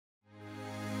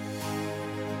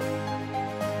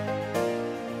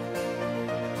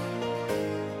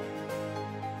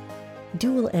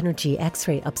Dual energy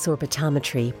X-ray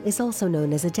absorptiometry is also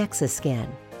known as a DEXA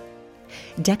scan.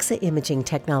 DEXA imaging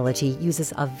technology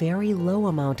uses a very low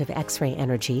amount of X-ray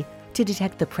energy to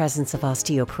detect the presence of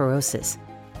osteoporosis.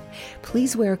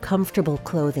 Please wear comfortable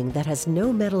clothing that has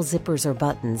no metal zippers or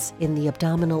buttons in the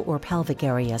abdominal or pelvic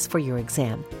areas for your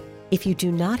exam. If you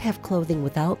do not have clothing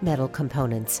without metal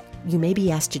components, you may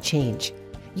be asked to change.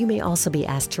 You may also be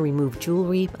asked to remove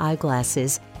jewelry,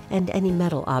 eyeglasses, and any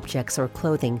metal objects or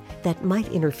clothing that might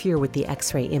interfere with the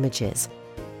X-ray images.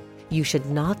 You should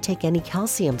not take any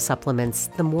calcium supplements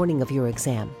the morning of your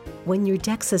exam. When your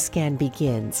DEXA scan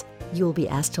begins, you will be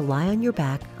asked to lie on your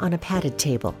back on a padded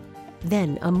table.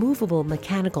 Then a movable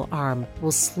mechanical arm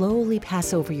will slowly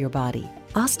pass over your body.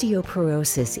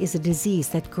 Osteoporosis is a disease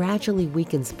that gradually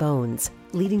weakens bones,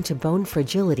 leading to bone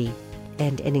fragility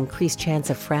and an increased chance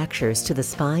of fractures to the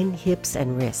spine, hips,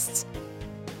 and wrists.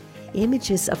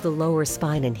 Images of the lower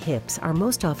spine and hips are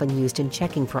most often used in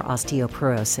checking for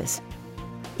osteoporosis.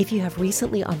 If you have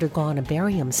recently undergone a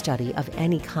barium study of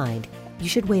any kind, you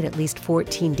should wait at least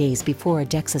 14 days before a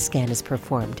DEXA scan is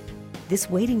performed. This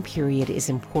waiting period is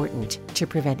important to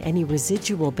prevent any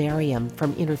residual barium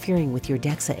from interfering with your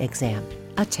DEXA exam.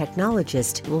 A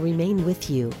technologist will remain with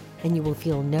you, and you will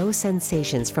feel no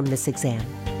sensations from this exam.